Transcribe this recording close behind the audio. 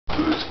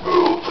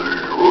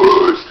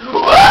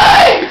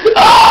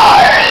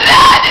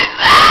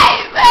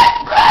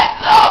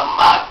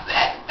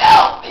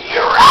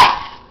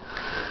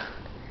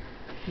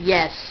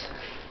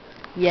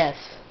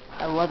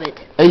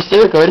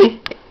recording?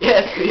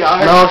 Yes, we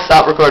are. No,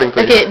 stop recording,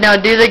 please. Okay, now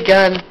do the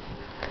gun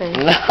thing.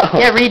 No.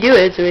 Yeah, redo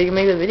it so we can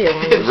make the video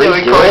longer.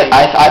 Redo it?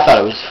 I thought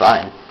it was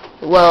fine.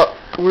 Well,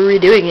 we're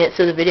redoing it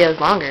so the video is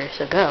longer,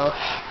 so go.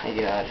 Oh my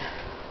god.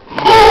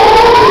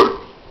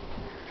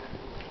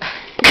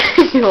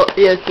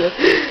 Yes,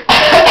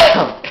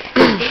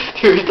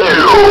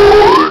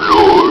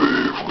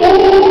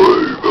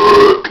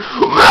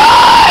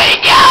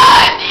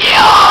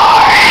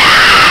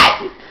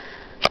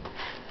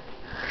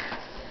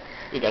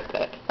 You got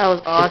that. That was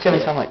It's awesome.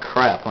 gonna sound like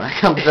crap when it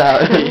comes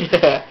out.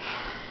 Yeah.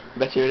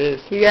 Bet you it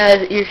is. You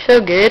guys, you're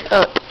so good.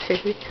 Oh,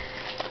 seriously?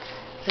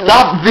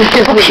 Stop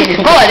videoing.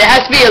 Hold on, it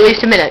has to be at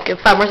least a minute. Give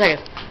 5 more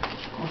seconds.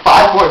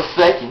 5 more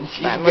seconds.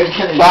 5 more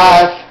seconds.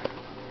 5.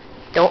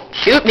 Don't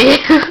shoot me.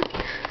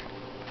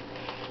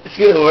 It's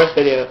gonna be the worst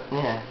video.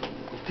 Yeah.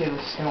 People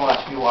just gonna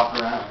watch me walk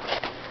around.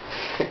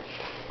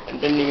 I'm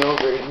bending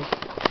over and...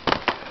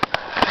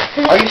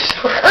 Are you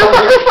sure?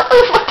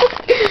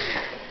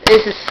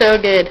 This is so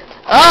good.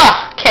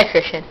 Ah, catch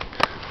Christian.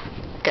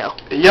 Go.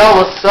 Yo,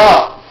 what's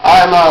up?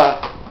 I'm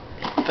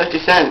 50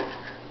 Cent.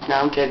 No,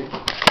 I'm kidding.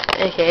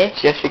 Okay.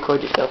 Just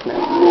record yourself now.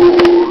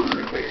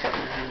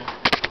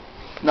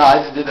 No,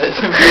 I just did that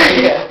to me.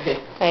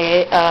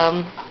 Okay,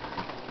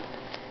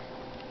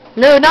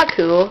 no, not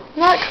cool.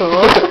 Not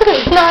cool.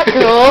 Not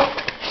cool.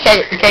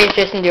 Can you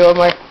just do one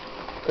more?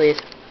 Please.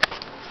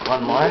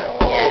 One more?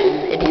 Yes,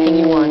 anything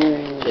you want.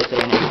 Just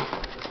anything.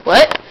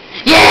 What?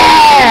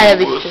 Yeah! That'd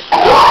be just...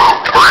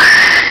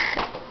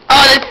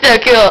 Oh, that's so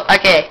cool.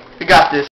 Okay. We got this.